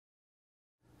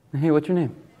Hey, what's your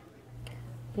name?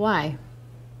 Why?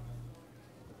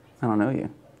 I don't know you.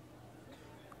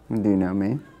 Do you know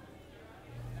me?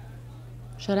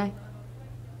 Should I?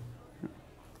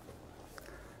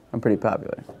 I'm pretty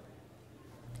popular.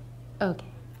 Okay.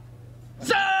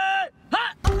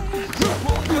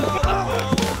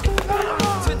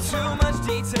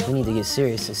 We need to get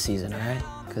serious this season, all right?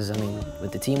 Because, I mean,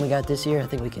 with the team we got this year, I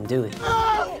think we can do it.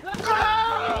 That's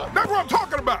what I'm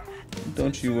talking about!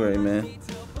 Don't you worry, man.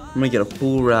 I'm gonna get a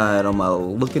full ride on my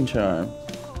look and charm.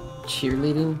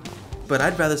 Cheerleading? But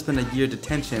I'd rather spend a year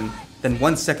detention than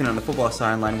 1 second on the football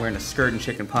sideline wearing a skirt and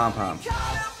chicken pom-pom.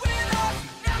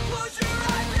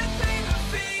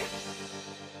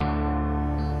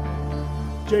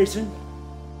 Jason,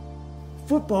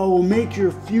 football will make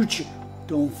your future.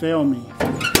 Don't fail me.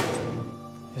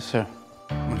 Yes, sir.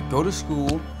 I'm gonna go to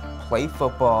school, play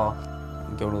football,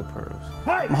 and go to the pros.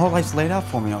 Hey! My whole life's laid out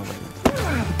for me already.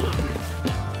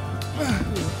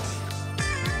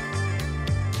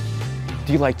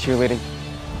 Do you like cheerleading?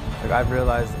 Like, I've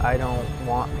realized I don't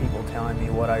want people telling me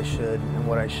what I should and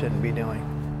what I shouldn't be doing.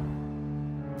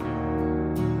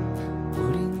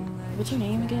 What's your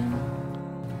name again?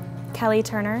 Kelly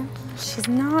Turner. She's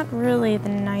not really the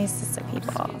nicest of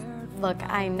people. Look,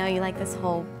 I know you like this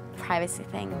whole privacy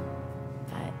thing,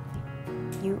 but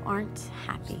you aren't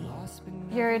happy.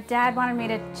 Your dad wanted me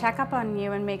to check up on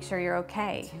you and make sure you're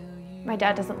okay. My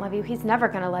dad doesn't love you. He's never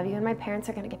gonna love you, and my parents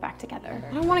are gonna get back together.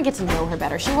 I don't want to get to know her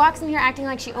better. She walks in here acting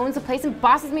like she owns the place and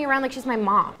bosses me around like she's my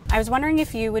mom. I was wondering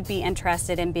if you would be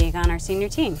interested in being on our senior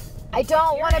team. I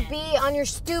don't want to be on your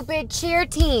stupid cheer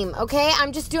team, okay?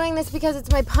 I'm just doing this because it's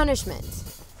my punishment.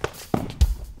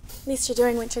 At least you're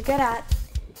doing what you're good at.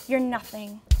 You're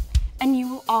nothing, and you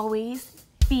will always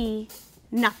be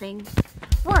nothing.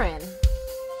 We're in.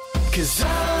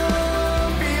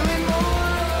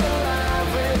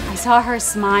 I saw her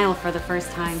smile for the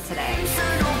first time today.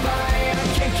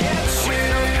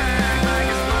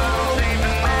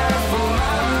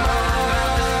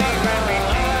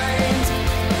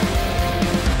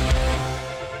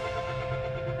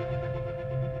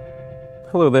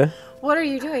 Hello there. What are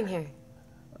you doing here?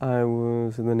 I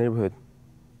was in the neighborhood.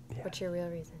 What's your real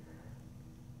reason?